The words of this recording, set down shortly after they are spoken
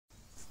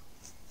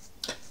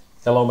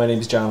Hello, my name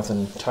is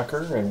Jonathan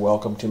Tucker and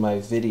welcome to my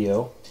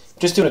video.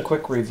 Just doing a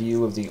quick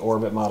review of the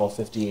Orbit Model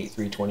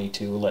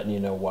 58322, letting you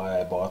know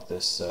why I bought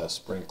this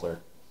sprinkler,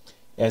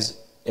 as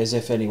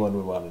if anyone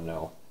would want to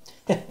know.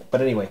 But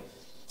anyway,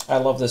 I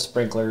love this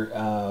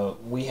sprinkler.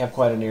 We have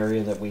quite an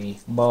area that we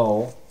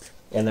mow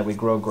and that we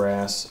grow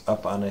grass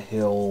up on a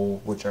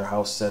hill which our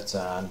house sits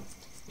on,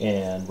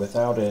 and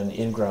without an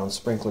in-ground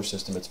sprinkler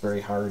system it's very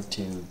hard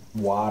to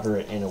water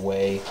it in a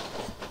way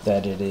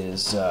that it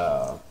is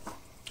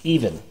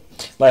even.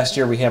 Last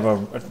year we have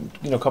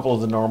a couple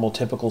of the normal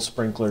typical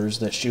sprinklers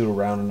that shoot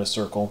around in a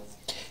circle,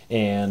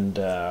 and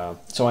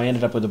so I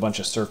ended up with a bunch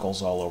of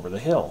circles all over the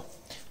hill.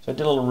 So I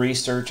did a little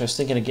research. I was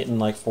thinking of getting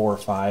like 4 or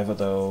 5 of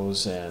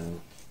those and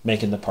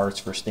making the parts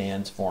for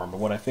stands for them. But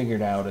what I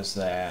figured out is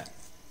that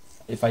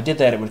if I did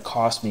that, it would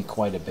cost me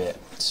quite a bit.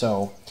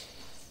 So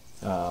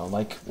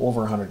like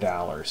over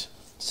 $100.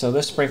 So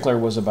this sprinkler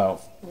was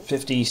about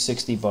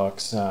 50-60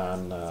 bucks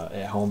on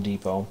at Home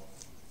Depot.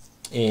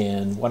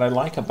 And what I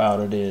like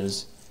about it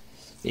is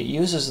it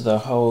uses the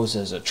hose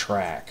as a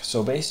track.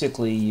 So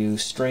basically you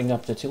string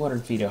up to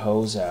 200 feet of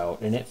hose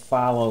out and it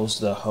follows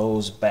the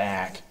hose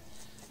back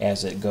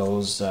as it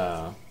goes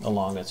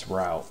along its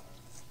route.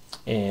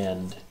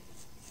 And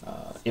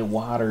it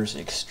waters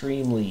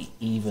extremely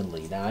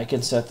evenly. Now I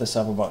can set this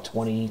up about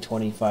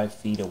 20-25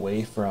 feet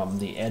away from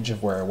the edge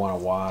of where I want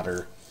to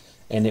water,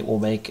 and it will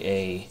make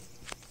a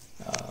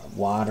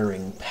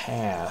watering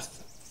path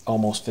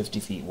almost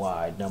 50 feet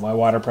wide. Now my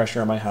water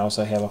pressure on my house,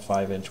 I have a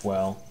 5-inch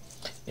well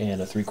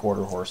and a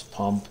 3/4 horse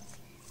pump.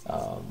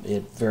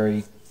 It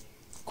very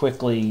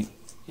quickly,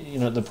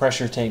 the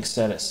pressure tank's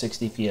set at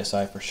 60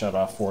 psi for shut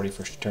off, 40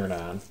 for turn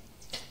on,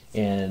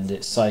 and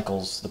it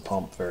cycles the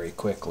pump very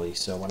quickly.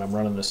 So when I'm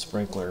running the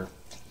sprinkler,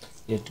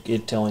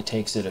 it only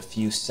takes it a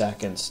few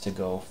seconds to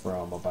go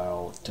from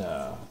about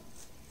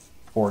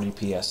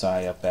 40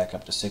 psi back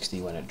up to 60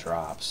 when it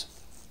drops.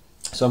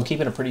 So I'm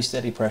keeping a pretty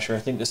steady pressure. I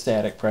think the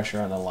static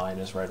pressure on the line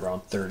is right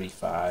around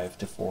 35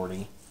 to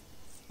 40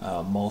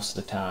 most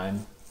of the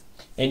time.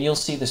 And you'll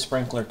see the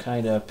sprinkler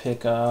kind of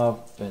pick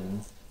up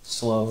and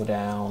slow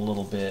down a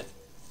little bit.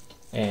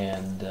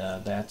 And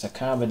that's a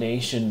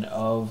combination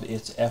of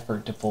its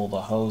effort to pull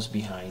the hose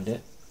behind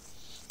it,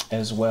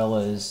 as well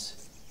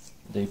as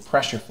the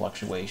pressure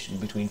fluctuation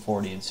between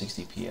 40 and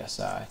 60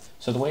 psi.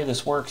 So the way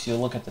this works, you'll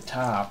look at the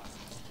top,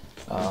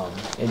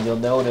 and you'll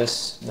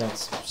notice that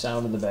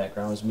sound in the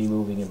background is me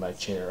moving in my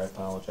chair. I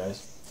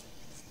apologize.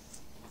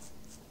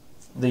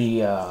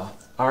 The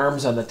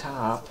arms on the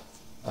top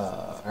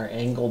are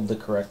angled the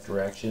correct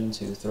direction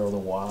to throw the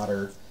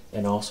water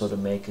and also to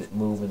make it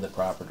move in the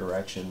proper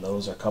direction.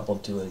 Those are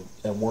coupled to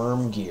a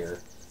worm gear,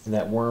 and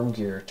that worm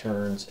gear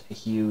turns a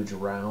huge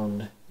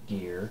round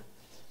gear,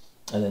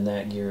 and then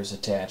that gear is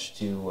attached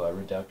to a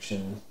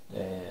reduction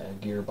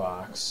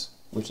gearbox,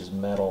 which is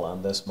metal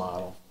on this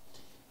model.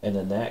 And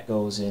then that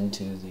goes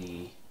into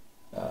the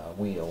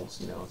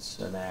wheels. It's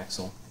an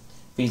axle,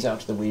 feeds out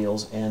to the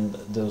wheels, and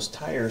those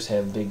tires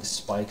have big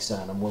spikes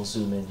on them. We'll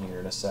zoom in here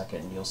in a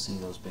second and you'll see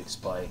those big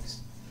spikes,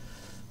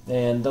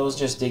 and those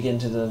just dig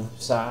into the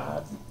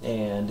sod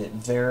and it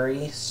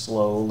very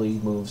slowly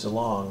moves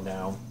along.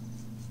 Now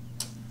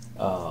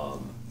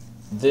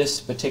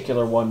this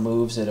particular one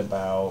moves at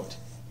about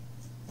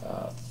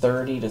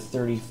 30 to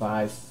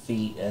 35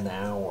 feet an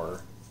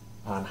hour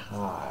on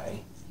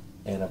high,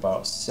 and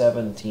about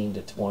 17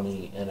 to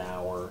 20 an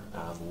hour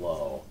on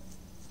low.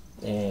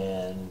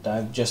 And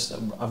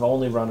I've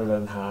only run it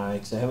on high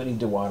because I haven't needed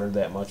to water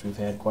that much. We've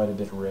had quite a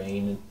bit of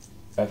rain. In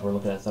fact, we're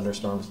looking at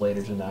thunderstorms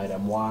later tonight.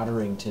 I'm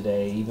watering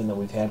today, even though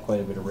we've had quite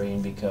a bit of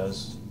rain,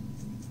 because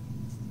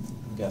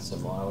we've got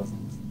some loud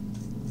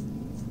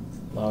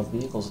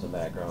vehicles in the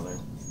background there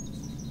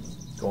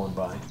going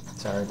by.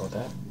 Sorry about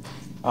that.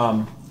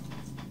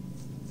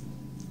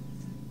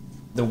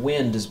 The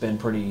wind has been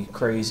pretty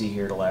crazy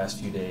here the last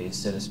few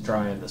days, and it's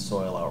drying the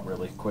soil out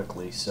really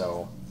quickly,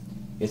 so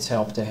it's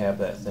helped to have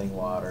that thing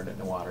watered, and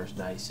the water's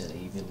nice and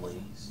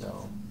evenly.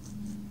 So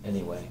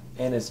anyway,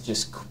 and it's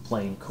just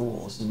plain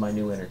cool. This is my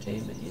new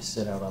entertainment. You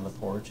sit out on the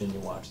porch and you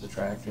watch the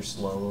tractor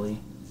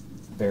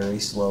very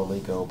slowly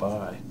go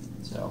by.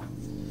 So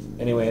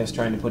anyway, I was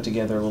trying to put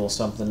together a little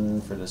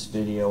something for this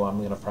video. I'm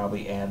going to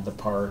probably add the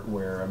part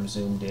where I'm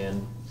zoomed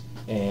in,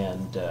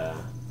 and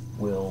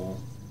we'll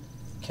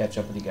catch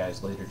up with you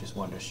guys later. Just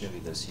wanted to show you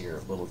this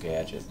here little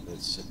gadget.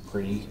 It's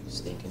pretty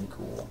stinking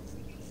cool.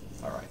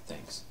 Alright,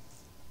 thanks.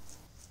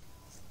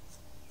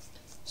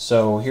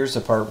 So here's the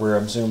part where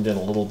I'm zoomed in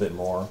a little bit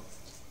more,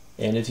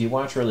 and if you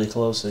watch really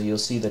closely you'll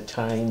see the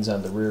tines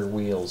on the rear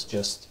wheels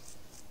just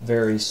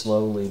very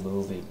slowly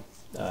moving.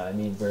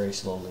 Very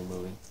slowly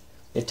moving.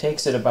 It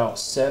takes it about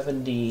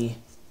 72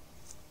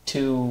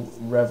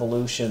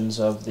 revolutions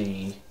of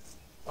the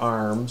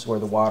arms where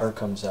the water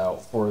comes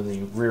out for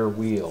the rear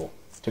wheel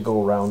to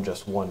go around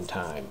just one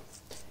time,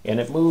 and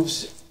it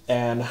moves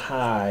on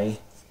high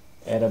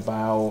at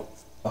about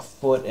a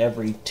foot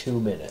every 2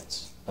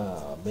 minutes,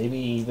 maybe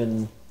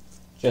even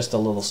just a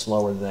little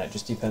slower than that.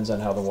 Just depends on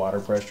how the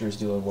water pressure is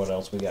doing, what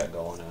else we got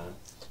going on.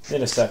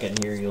 In a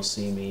second here you'll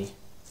see me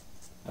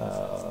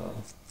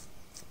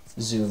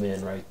zoom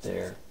in right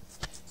there.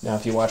 Now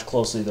if you watch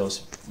closely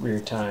those rear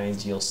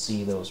tines, you'll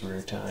see those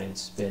rear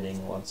tines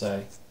spinning once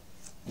I,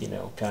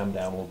 calm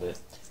down a little bit.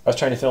 I was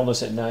trying to film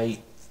this at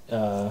night,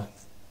 and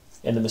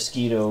the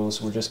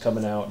mosquitoes were just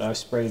coming out. And I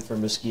sprayed for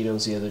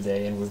mosquitoes the other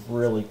day, and we've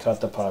really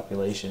cut the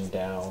population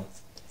down.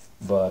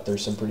 But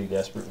there's some pretty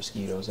desperate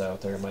mosquitoes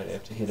out there. I might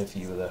have to hit a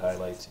few of the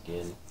highlights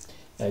again.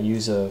 I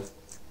use a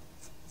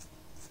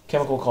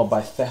chemical called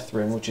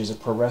bifenthrin, which is a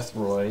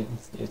pyrethroid.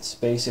 It's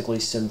basically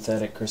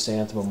synthetic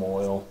chrysanthemum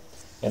oil,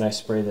 and I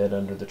spray that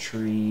under the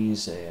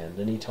trees and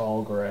any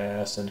tall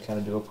grass and kind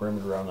of do a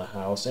perimeter around the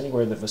house,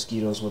 anywhere that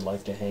mosquitoes would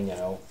like to hang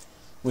out,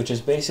 which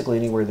is basically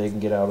anywhere they can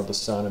get out of the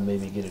sun and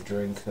maybe get a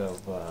drink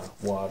of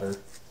water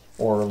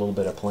or a little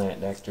bit of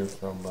plant nectar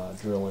from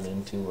drilling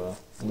into a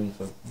leaf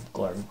of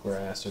garden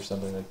grass or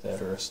something like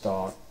that, or a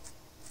stalk.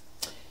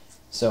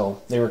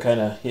 So they were kind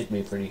of hitting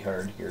me pretty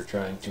hard here,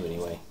 trying to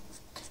anyway.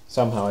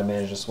 Somehow I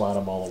managed to swat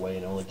them all away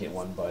and only get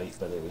one bite,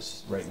 but it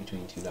was right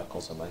between two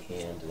knuckles on my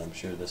hand, and I'm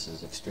sure this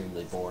is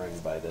extremely boring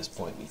by this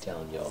point, me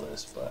telling you all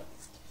this, but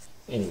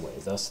anyway,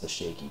 thus the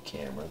shaky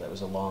camera. That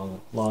was a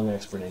long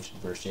explanation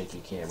for a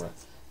shaky camera.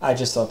 I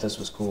just thought this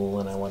was cool,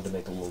 and I wanted to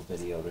make a little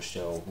video to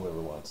show whoever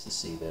wants to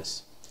see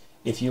this.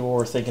 If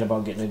you're thinking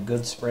about getting a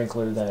good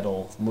sprinkler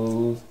that'll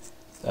move,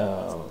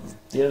 the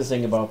other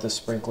thing about this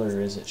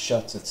sprinkler is it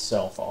shuts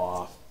itself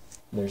off.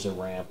 There's a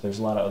ramp. There's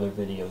a lot of other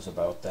videos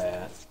about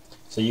that.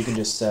 So you can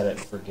just set it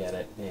and forget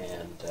it,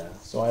 and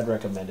so I'd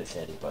recommend it to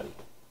anybody.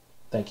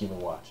 Thank you for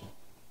watching.